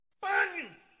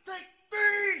take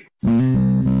three!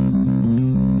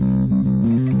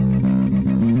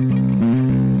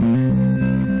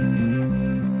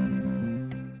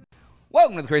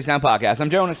 Welcome to the Crazy Town Podcast.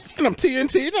 I'm Jonas. And I'm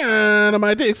TNT,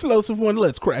 Dynamite, the explosive one.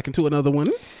 Let's crack into another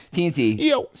one. TNT.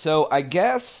 Yo. So I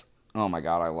guess... Oh my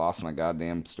god, I lost my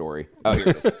goddamn story. Oh, here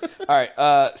it is. All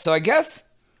right, so I guess...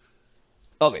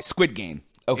 Okay, Squid Game.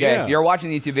 Okay, Yeah. if you're watching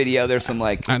the YouTube video, there's some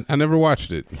like... I never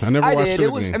watched it. I never watched did. Squid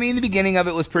It was. Game. I mean, the beginning of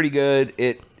it was pretty good.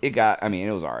 It got... I mean,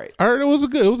 it was all right. I heard it was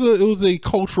it was a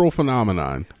cultural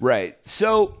phenomenon. Right.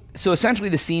 So essentially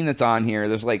the scene that's on here,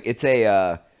 there's like... It's...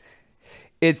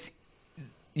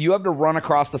 You have to run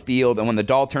across the field, and when the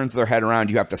doll turns their head around,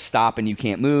 you have to stop, and you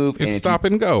can't move. It's stop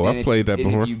and go. I've played that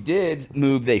before. If you did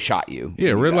move, they shot you.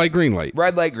 Yeah, red light, green light.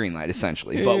 Red light, green light,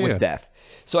 essentially, Yeah, but yeah. with death.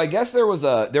 So I guess there was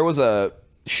a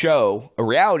show, a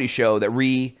reality show that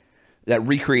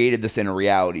recreated this in a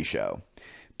reality show,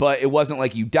 but it wasn't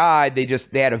like you died. They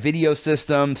had a video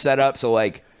system set up, so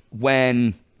like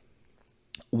when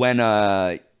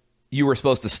you were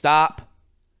supposed to stop.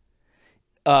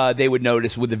 They would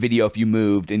notice with the video if you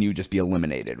moved and you'd just be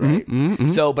eliminated, right? Mm-hmm.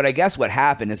 So, but I guess what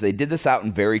happened is they did this out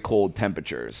in very cold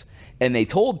temperatures. And they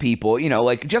told people, you know,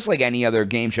 like just like any other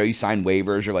game show, you sign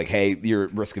waivers. You're like, hey, you're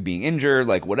at risk of being injured,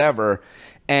 like whatever.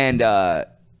 And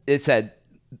it said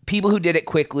people who did it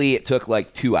quickly, it took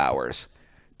like 2 hours.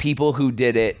 People who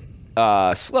did it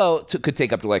slow could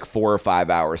take up to like 4 or 5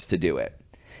 hours to do it.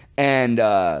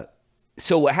 And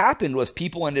so what happened was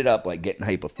people ended up like getting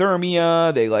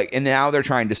hypothermia. And now they're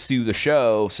trying to sue the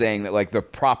show, saying that like the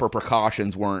proper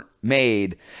precautions weren't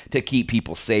made to keep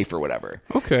people safe or whatever.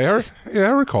 Okay, I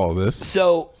recall this.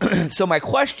 So my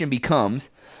question becomes,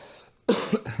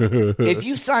 if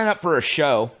you sign up for a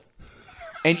show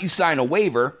and you sign a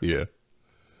waiver, Yeah.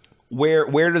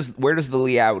 where does the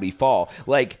legality fall?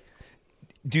 Like,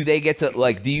 do they get to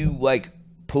like? Do you like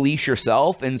police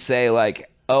yourself and say like,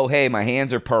 oh, hey, my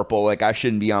hands are purple, like I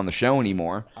shouldn't be on the show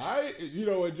anymore? You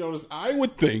know what, Jonas, I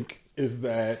would think is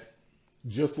that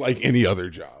just like any other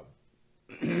job.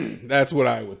 That's what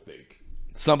I would think.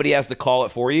 Somebody has to call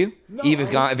it for you, No, even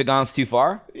if it goes too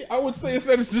far? I would say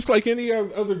it's just like any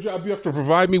other job. You have to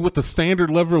provide me with the standard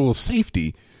level of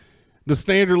safety. The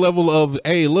standard level of,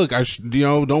 hey, look,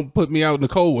 don't put me out in the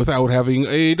cold without having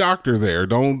a doctor there.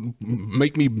 Don't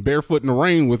make me barefoot in the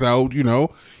rain without,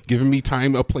 giving me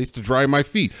a place to dry my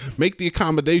feet. Make the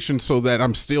accommodation so that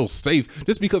I'm still safe.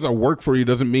 Just because I work for you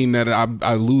doesn't mean that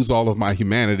I lose all of my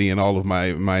humanity and all of my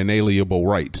inalienable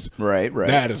rights. Right.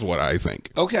 That is what I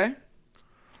think. Okay.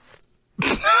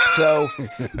 So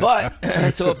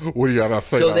what do you gotta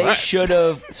say? So they should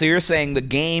have. So you're saying the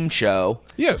game show,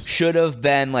 yes, should have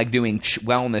been like doing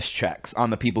wellness checks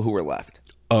on the people who were left.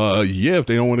 Yeah, if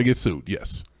they don't want to get sued,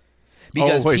 yes.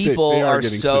 Because people are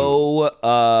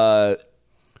so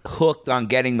hooked on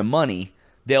getting the money,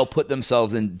 they'll put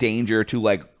themselves in danger to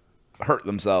like hurt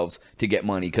themselves to get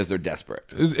money because they're desperate.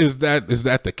 Is that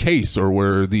the case, or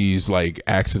were these like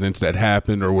accidents that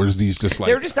happened, or was these just like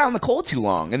they were just out in the cold too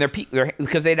long, and they're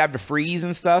because they'd have to freeze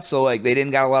and stuff, so like they didn't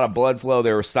got a lot of blood flow.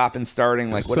 They were stopping, starting,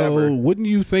 like whatever. So wouldn't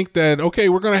you think that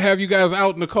we're gonna have you guys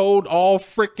out in the cold all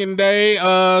freaking day?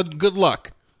 Good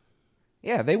luck.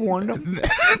 Yeah, they warned them.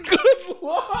 Good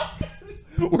luck.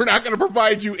 We're not going to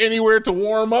provide you anywhere to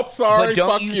warm up. Sorry, but don't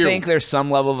fuck you think there's some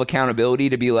level of accountability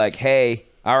to be like, hey,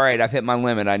 all right, I've hit my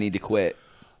limit. I need to quit.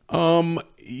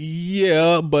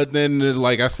 Yeah, but then,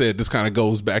 like I said, this kind of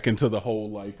goes back into the whole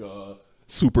like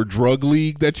super drug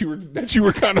league that you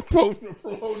were kind of promoting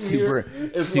super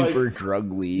like,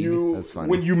 drug league. That's funny.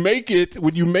 When you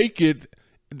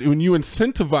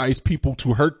incentivize people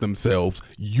to hurt themselves,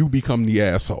 you become the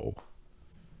asshole.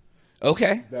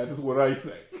 Okay, that is what I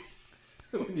say.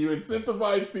 When you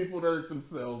incentivize people to hurt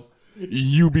themselves,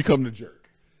 you become the jerk.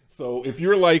 So if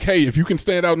you're like, hey, if you can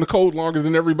stand out in the cold longer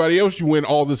than everybody else, you win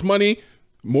all this money,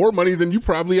 more money than you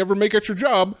probably ever make at your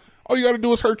job. All you got to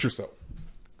do is hurt yourself.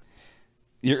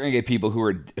 You're gonna get people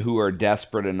who are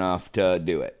desperate enough to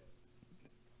do it.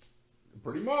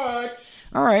 Pretty much.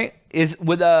 All right. Is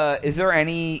there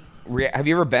any? Have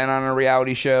you ever been on a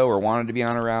reality show or wanted to be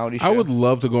on a reality show? I would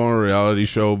love to go on a reality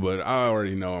show, but I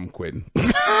already know I'm quitting.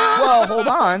 Well, hold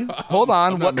on.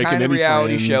 What kind of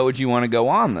reality show would you want to go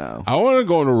on, though? I want to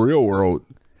go in the real world.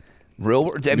 Real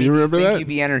world? I mean, do you remember that? You'd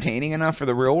be entertaining enough for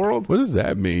the real world? What does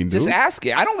that mean, dude? Just ask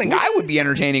it. I don't think I would be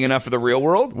entertaining enough for the real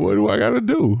world. What do I got to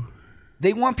do?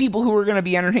 They want people who are going to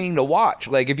be entertaining to watch.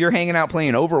 Like, if you're hanging out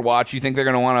playing Overwatch, you think they're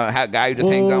going to want a guy who just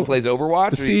hangs out and plays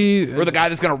Overwatch? Or the guy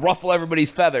that's going to ruffle everybody's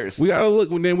feathers? We got to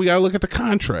look at the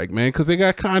contract, man, because they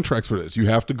got contracts for this. You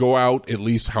have to go out at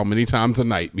least how many times a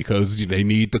night because they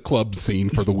need the club scene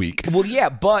for the week. Well, yeah,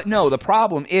 but no, the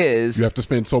problem is... You have to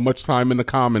spend so much time in the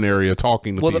common area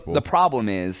talking to people. The problem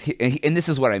is, and this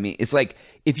is what I mean, it's like,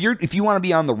 if you want to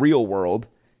be on the real world...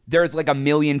 There's like a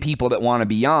million people that want to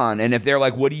be on, and if they're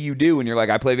like, "What do you do?" and you're like,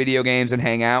 "I play video games and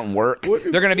hang out and work,"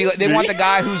 they're gonna be like, they want the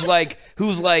guy who's like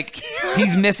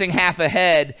he's missing half a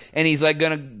head and he's like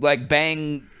gonna like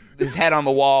bang his head on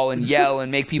the wall and yell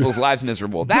and make people's lives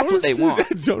miserable. That's what they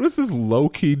want. Jonas is low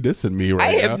key dissing me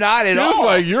right now. I am not at all. It's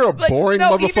like you're a boring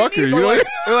motherfucker.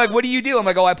 They're like, "What do you do?" I'm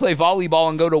like, "Oh, I play volleyball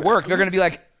and go to work." They're gonna be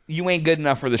like, you ain't good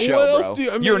enough for the show,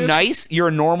 bro. You're nice. You're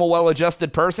a normal,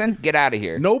 well-adjusted person. Get out of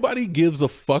here. Nobody gives a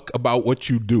fuck about what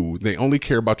you do. They only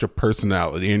care about your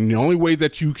personality. And the only way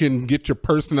that you can get your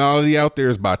personality out there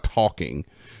is by talking.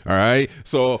 All right?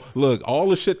 So, look, all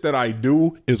the shit that I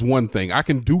do is one thing. I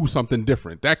can do something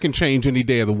different. That can change any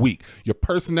day of the week. Your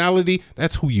personality,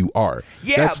 that's who you are.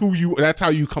 Yeah. That's how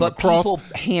you come across. But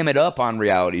people ham it up on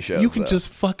reality shows. You can just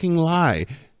fucking lie.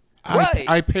 Right.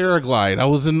 I paraglide. I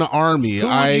was in the army. Who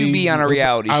would you be on a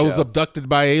reality show? I was abducted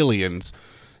by aliens.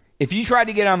 If you tried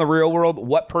to get on the real world,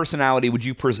 what personality would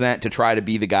you present to try to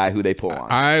be the guy who they pull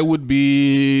on? I would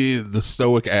be the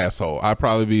stoic asshole. I'd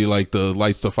probably be like the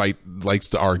likes to fight, likes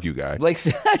to argue guy. Like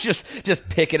just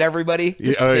pick at everybody.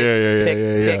 Yeah,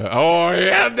 yeah. Oh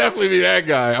yeah, I'd definitely be that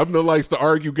guy. I'm the likes to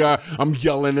argue guy. I'm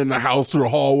yelling in the house through the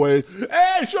hallways.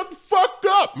 Hey, shut the fuck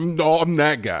up! No, I'm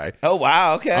that guy. Oh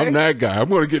wow, okay. I'm that guy. I'm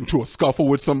gonna get into a scuffle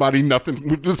with somebody.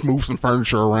 Just move some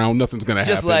furniture around. Nothing's gonna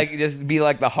happen. Just be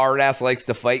like the hard ass likes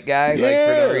to fight guy. Like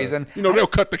for no reason. You know, they'll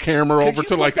cut the camera over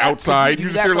to like outside. You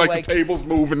just hear like the tables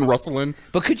moving, rustling.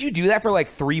 But could you do that for like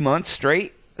 3 months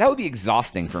straight? That would be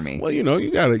exhausting for me. Well, you know,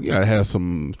 you gotta have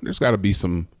some. There's got to be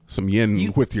some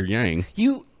yin with your yang.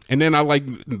 And then I like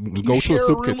go to a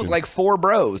soup kitchen with like 4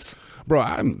 bros. Bro,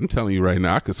 I'm telling you right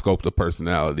now, I could sculpt a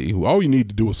personality. All you need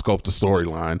to do is sculpt a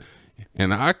storyline.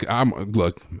 And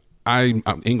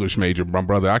I'm English major, my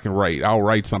brother. I can write. I'll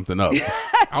write something up.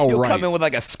 You'll come in with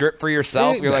like a script for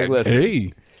yourself. You're like, listen.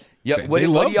 Hey. Yep. What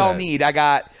do y'all need? I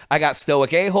got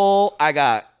stoic a-hole. I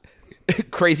got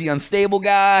crazy unstable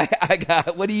guy.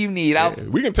 What do you need?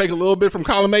 We can take a little bit from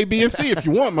column A, B, and C if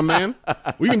you want, my man.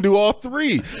 We can do all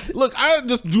 3. Look, I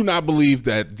just do not believe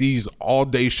that these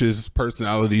audacious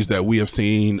personalities that we have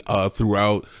seen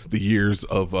throughout the years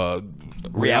of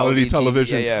reality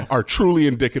television are truly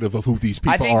indicative of who these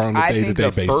people are on a day-to-day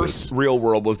basis. The first Real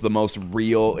World was the most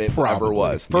real it ever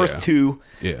was. First 2,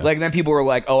 like then people were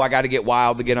like, "Oh, I got to get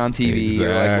wild to get on TV,"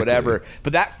 or like whatever.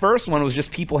 But that first one was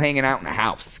just people hanging out in a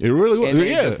house. It really was.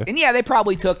 And they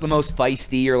probably took the most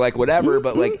feisty or like whatever,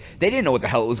 but like they didn't know what the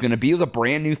hell it was going to be. It was a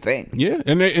brand new thing. Yeah,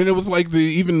 and it was like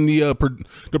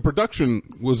the production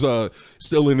was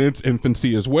still in its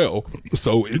infancy as well,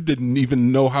 so it didn't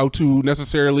even know how to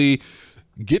necessarily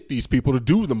get these people to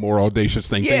do the more audacious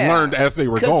thing. They learned as they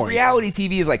were going. Reality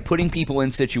TV is like putting people in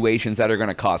situations that are going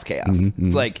to cause chaos.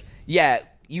 It's like,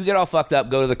 you get all fucked up,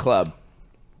 go to the club.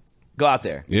 Go out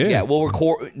there. Yeah, we're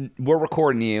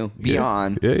recording you. Be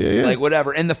on. Yeah. Like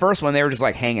whatever. And the first one, they were just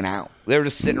like hanging out. They were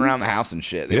just sitting around the house and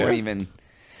shit. They weren't even.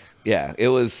 Yeah, it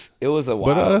was a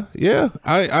while. But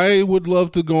I would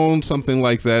love to go on something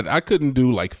like that. I couldn't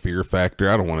do like Fear Factor.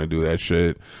 I don't want to do that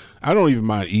shit. I don't even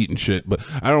mind eating shit, but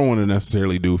I don't want to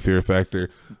necessarily do Fear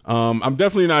Factor. I'm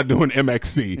definitely not doing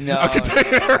MXC. No, I can tell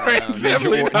you right.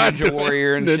 Definitely not Ninja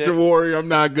Warrior and Ninja Warrior. I'm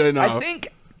not good enough. I think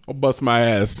I'll bust my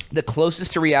ass. The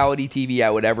closest to reality TV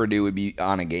I would ever do would be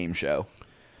on a game show.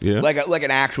 Yeah, like an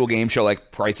actual game show,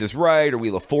 like Price is Right or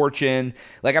Wheel of Fortune.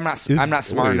 Like I'm not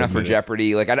smart enough for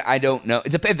Jeopardy. Like I don't know.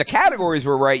 If the categories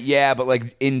were right, yeah, but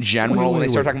like in general, when they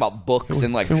start talking about books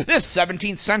and like this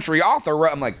 17th century author,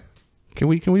 I'm like, can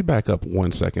we back up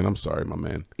 1 second? I'm sorry, my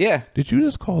man. Yeah. Did you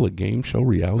just call a game show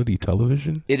reality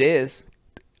television? It is.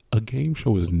 A game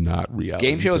show is not reality.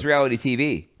 Game show is reality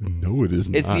TV. No, it is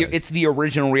not. It's the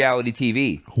original reality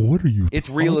TV. What are you? It's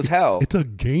real as hell. It's a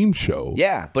game show.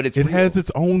 Yeah, but it has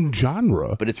its own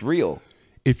genre. But it's real.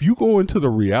 If you go into the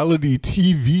reality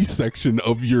TV section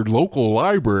of your local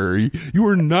library, you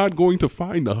are not going to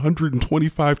find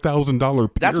 $125,000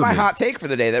 pyramid. That's my hot take for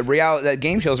the day. That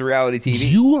game shows are reality TV.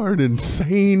 You are an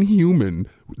insane human.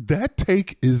 That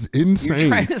take is insane. You're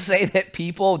trying to say that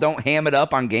people don't ham it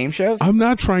up on game shows? I'm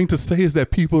not trying to say is that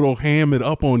people don't ham it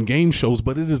up on game shows,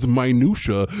 but it is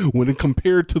minutia when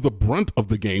compared to the brunt of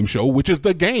the game show, which is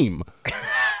the game.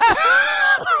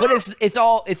 But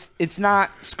it's not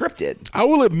scripted. I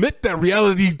will admit that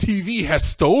reality TV has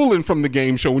stolen from the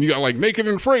game show. When you got like Naked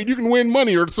and Afraid, you can win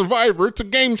money, or Survivor, it's a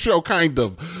game show kind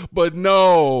of. But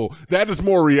no, that is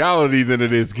more reality than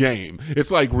it is game.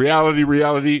 It's like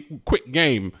reality, quick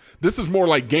game. This is more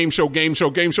like game show.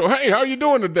 Hey, how are you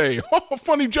doing today? Oh,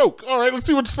 funny joke. All right, let's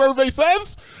see what the survey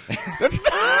says. There's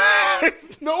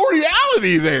no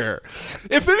reality there.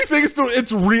 If anything,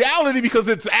 it's reality because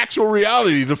it's actual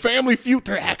reality. The Family Feud,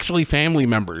 they're actually family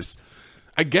members.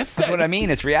 I guess that's what I mean.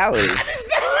 It's reality.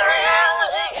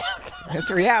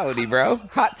 It's reality, bro.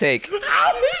 Hot take.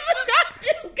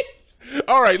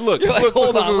 All right, look.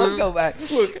 Hold on, let's go back.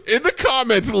 Look, in the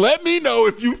comments, let me know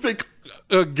if you think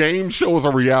a game show is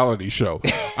a reality show.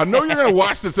 I know you're going to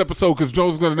watch this episode because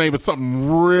Joe's going to name it something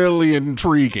really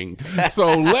intriguing.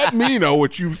 So let me know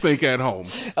what you think at home.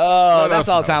 Oh, that's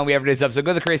all the time we have for today's episode.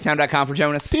 Go to thecrazytown.com for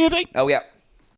Jonas. TNT. Oh, yeah.